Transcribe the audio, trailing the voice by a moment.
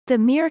The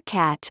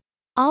meerkat,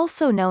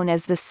 also known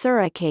as the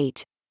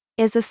suricate,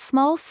 is a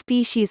small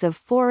species of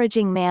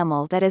foraging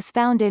mammal that is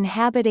found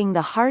inhabiting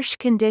the harsh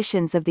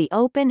conditions of the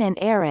open and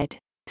arid,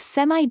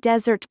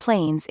 semi-desert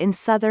plains in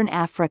southern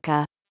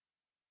Africa.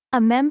 A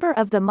member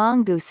of the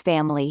mongoose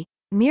family,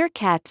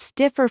 meerkats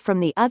differ from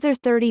the other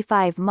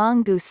 35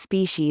 mongoose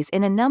species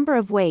in a number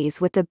of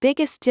ways, with the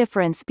biggest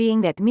difference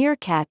being that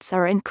meerkats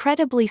are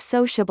incredibly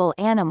sociable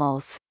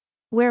animals.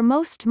 Where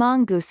most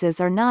mongooses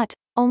are not,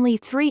 only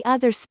 3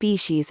 other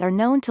species are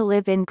known to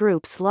live in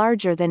groups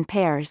larger than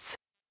pairs.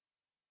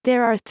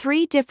 There are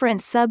 3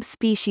 different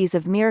subspecies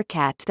of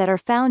meerkat that are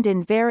found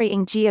in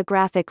varying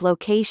geographic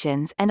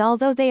locations, and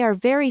although they are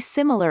very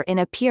similar in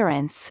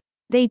appearance,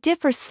 they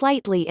differ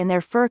slightly in their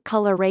fur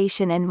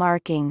coloration and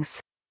markings.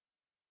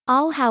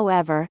 All,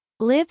 however,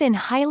 live in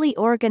highly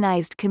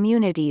organized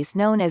communities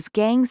known as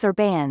gangs or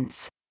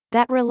bands,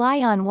 that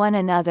rely on one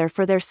another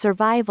for their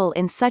survival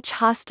in such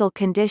hostile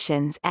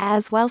conditions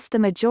as, whilst the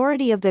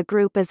majority of the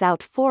group is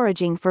out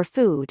foraging for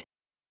food,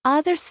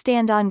 others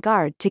stand on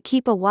guard to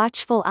keep a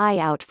watchful eye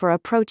out for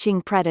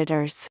approaching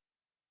predators.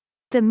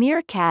 The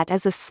meerkat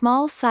is a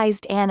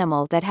small-sized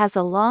animal that has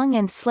a long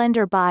and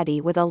slender body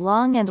with a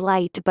long and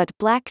light but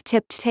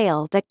black-tipped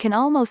tail that can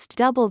almost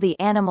double the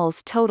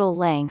animal's total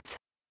length.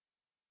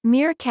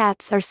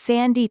 Meerkats are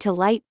sandy to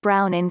light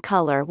brown in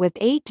color with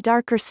 8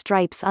 darker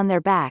stripes on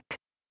their back,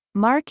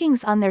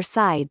 markings on their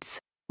sides,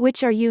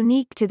 which are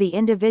unique to the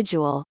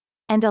individual,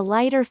 and a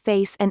lighter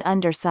face and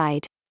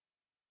underside.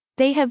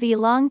 They have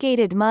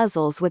elongated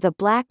muzzles with a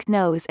black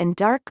nose and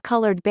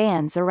dark-colored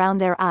bands around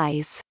their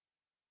eyes.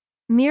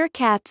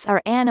 Meerkats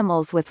are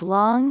animals with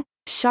long,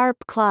 sharp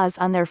claws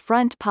on their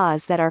front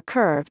paws that are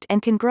curved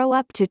and can grow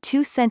up to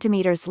 2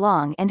 centimeters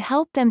long and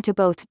help them to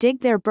both dig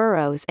their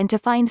burrows and to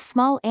find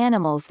small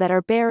animals that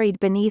are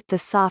buried beneath the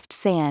soft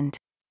sand.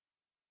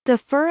 The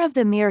fur of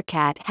the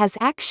meerkat has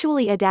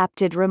actually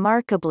adapted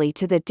remarkably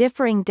to the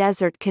differing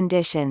desert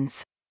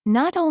conditions,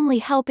 not only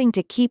helping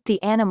to keep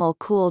the animal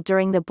cool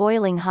during the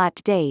boiling hot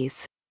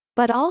days,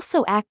 but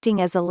also acting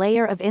as a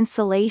layer of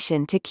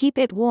insulation to keep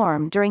it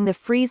warm during the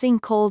freezing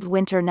cold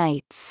winter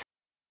nights.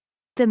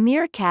 The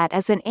meerkat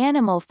is an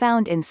animal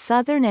found in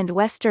southern and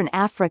western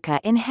Africa,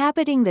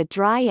 inhabiting the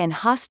dry and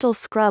hostile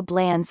scrub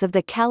lands of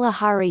the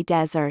Kalahari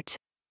Desert.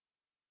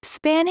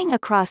 Spanning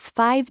across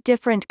 5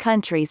 different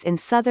countries in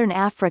southern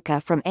Africa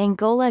from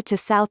Angola to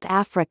South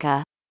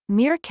Africa,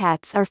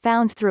 meerkats are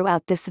found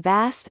throughout this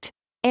vast,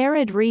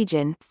 arid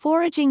region,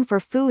 foraging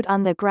for food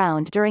on the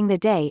ground during the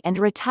day and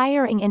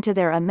retiring into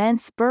their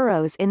immense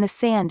burrows in the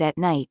sand at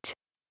night.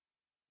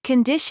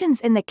 Conditions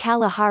in the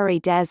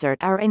Kalahari Desert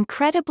are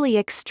incredibly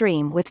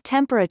extreme, with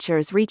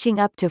temperatures reaching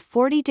up to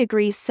 40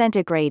 degrees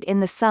centigrade in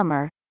the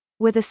summer,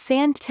 with a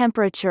sand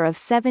temperature of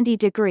 70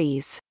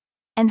 degrees,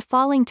 and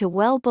falling to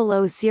well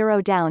below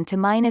zero down to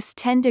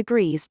 -10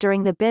 degrees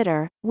during the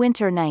bitter,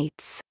 winter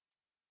nights.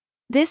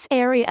 This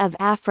area of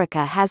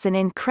Africa has an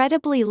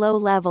incredibly low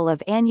level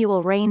of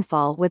annual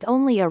rainfall, with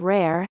only a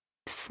rare,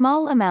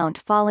 small amount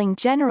falling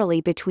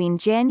generally between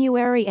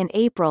January and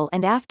April,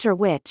 and after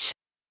which,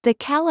 the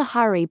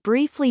Kalahari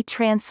briefly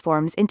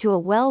transforms into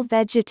a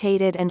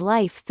well-vegetated and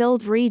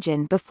life-filled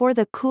region before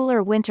the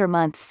cooler winter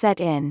months set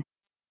in.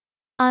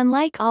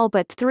 Unlike all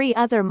but 3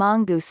 other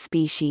mongoose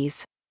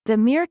species, the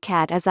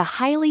meerkat is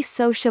a highly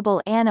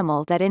sociable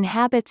animal that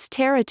inhabits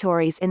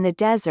territories in the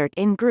desert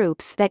in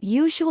groups that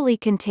usually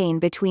contain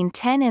between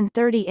 10 and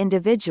 30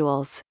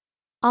 individuals,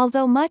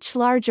 although much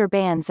larger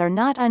bands are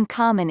not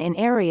uncommon in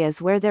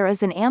areas where there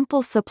is an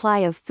ample supply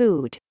of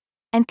food,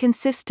 and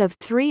consist of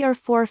 3 or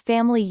 4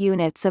 family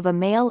units of a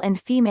male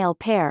and female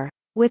pair,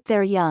 with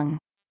their young.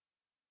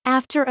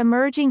 After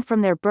emerging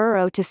from their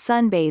burrow to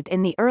sunbathe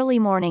in the early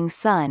morning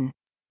sun,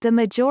 the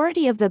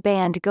majority of the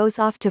band goes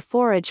off to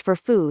forage for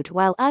food,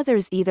 while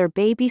others either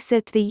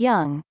babysit the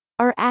young,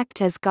 or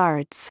act as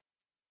guards.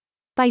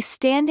 By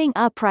standing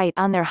upright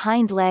on their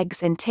hind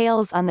legs and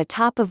tails on the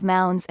top of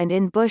mounds and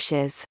in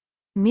bushes,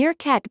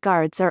 meerkat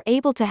guards are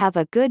able to have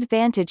a good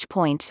vantage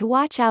point to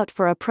watch out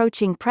for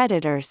approaching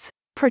predators,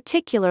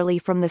 particularly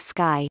from the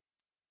sky.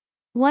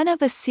 One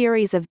of a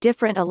series of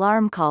different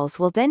alarm calls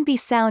will then be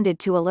sounded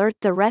to alert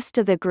the rest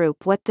of the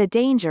group what the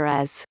danger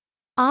is,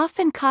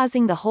 often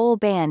causing the whole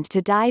band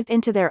to dive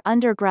into their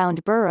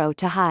underground burrow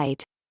to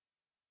hide.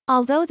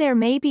 Although there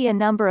may be a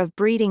number of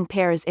breeding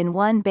pairs in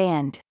one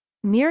band,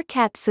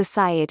 meerkat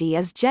society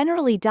is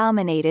generally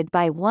dominated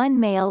by one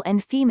male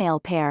and female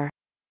pair.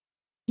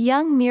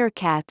 Young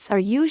meerkats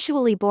are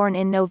usually born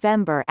in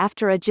November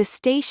after a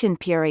gestation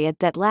period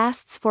that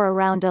lasts for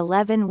around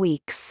 11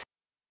 weeks.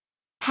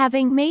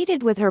 Having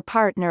mated with her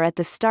partner at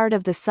the start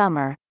of the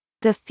summer,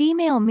 the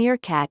female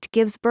meerkat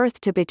gives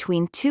birth to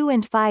between 2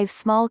 and 5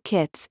 small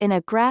kits in a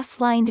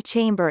grass-lined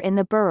chamber in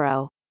the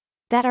burrow,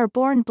 that are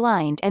born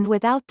blind and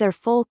without their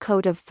full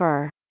coat of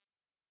fur.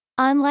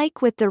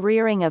 Unlike with the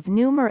rearing of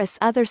numerous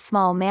other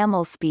small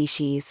mammal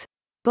species,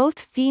 both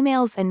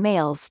females and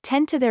males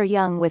tend to their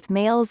young with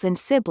males and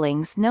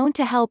siblings known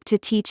to help to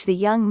teach the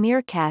young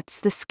meerkats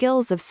the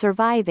skills of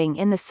surviving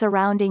in the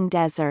surrounding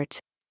desert.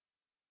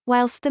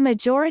 Whilst the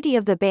majority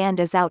of the band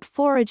is out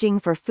foraging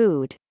for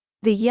food,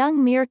 the young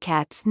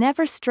meerkats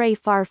never stray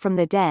far from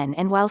the den,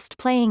 and whilst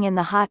playing in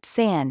the hot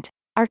sand,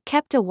 are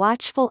kept a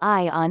watchful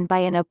eye on by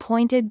an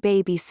appointed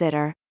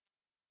babysitter.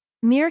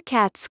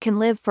 Meerkats can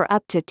live for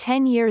up to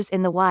 10 years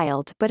in the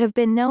wild but have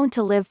been known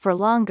to live for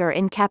longer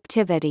in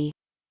captivity.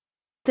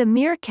 The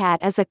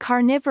meerkat is a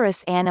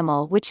carnivorous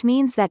animal, which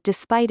means that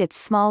despite its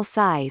small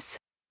size,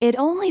 it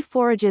only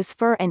forages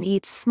fur and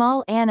eats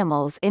small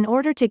animals in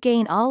order to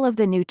gain all of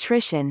the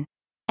nutrition,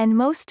 and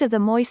most of the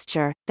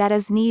moisture, that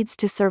it needs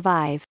to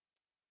survive.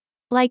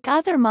 Like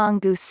other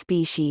mongoose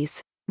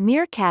species,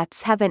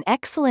 meerkats have an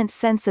excellent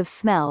sense of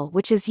smell,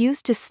 which is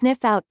used to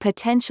sniff out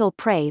potential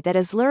prey that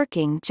is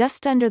lurking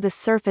just under the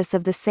surface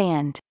of the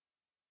sand.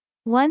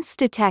 Once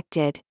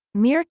detected,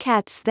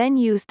 meerkats then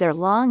use their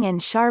long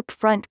and sharp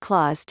front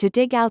claws to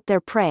dig out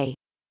their prey,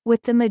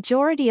 with the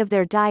majority of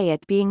their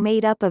diet being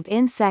made up of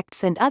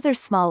insects and other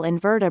small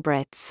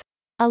invertebrates,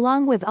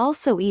 along with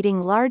also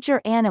eating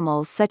larger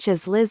animals such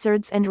as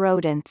lizards and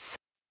rodents.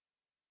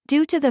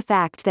 Due to the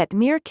fact that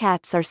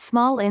meerkats are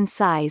small in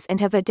size and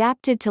have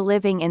adapted to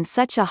living in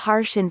such a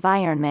harsh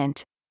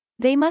environment,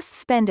 they must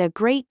spend a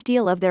great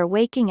deal of their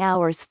waking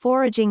hours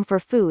foraging for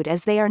food,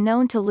 as they are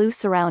known to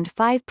lose around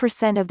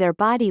 5% of their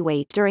body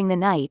weight during the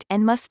night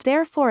and must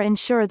therefore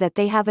ensure that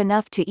they have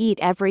enough to eat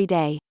every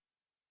day.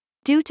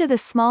 Due to the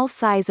small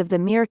size of the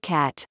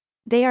meerkat,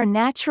 they are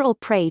natural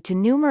prey to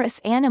numerous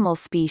animal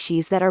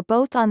species that are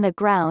both on the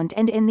ground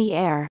and in the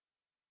air.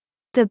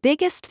 The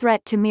biggest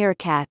threat to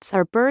meerkats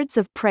are birds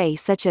of prey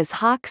such as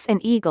hawks and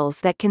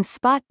eagles that can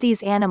spot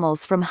these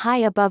animals from high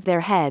above their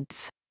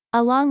heads,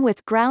 along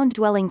with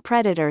ground-dwelling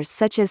predators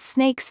such as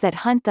snakes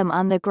that hunt them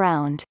on the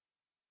ground.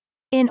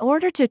 In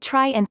order to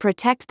try and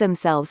protect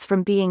themselves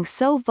from being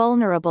so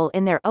vulnerable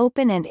in their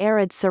open and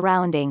arid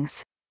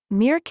surroundings,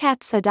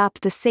 meerkats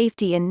adopt the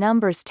safety in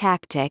numbers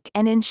tactic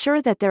and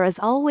ensure that there is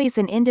always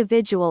an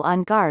individual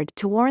on guard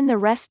to warn the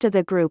rest of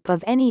the group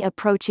of any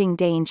approaching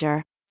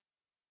danger.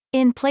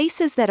 In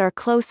places that are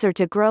closer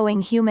to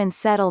growing human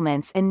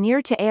settlements and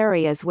near to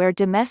areas where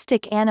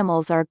domestic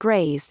animals are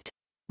grazed,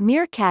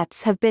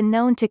 meerkats have been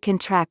known to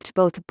contract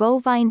both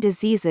bovine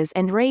diseases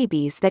and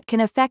rabies that can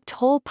affect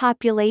whole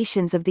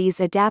populations of these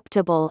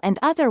adaptable and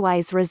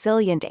otherwise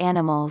resilient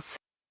animals.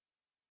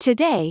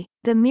 Today,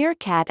 the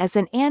meerkat is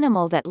an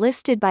animal that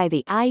listed by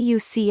the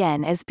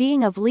IUCN as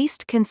being of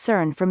least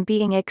concern from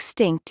being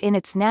extinct in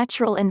its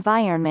natural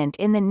environment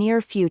in the near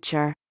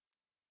future.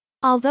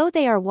 Although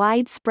they are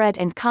widespread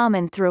and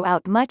common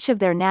throughout much of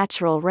their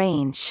natural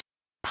range,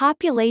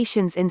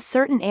 populations in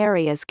certain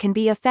areas can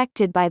be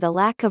affected by the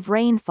lack of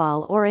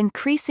rainfall or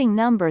increasing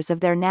numbers of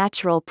their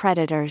natural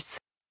predators.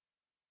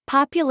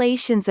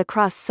 Populations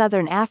across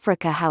southern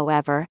Africa,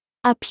 however,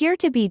 appear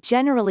to be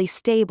generally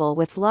stable,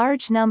 with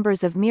large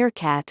numbers of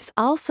meerkats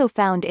also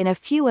found in a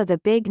few of the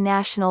big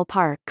national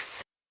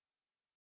parks.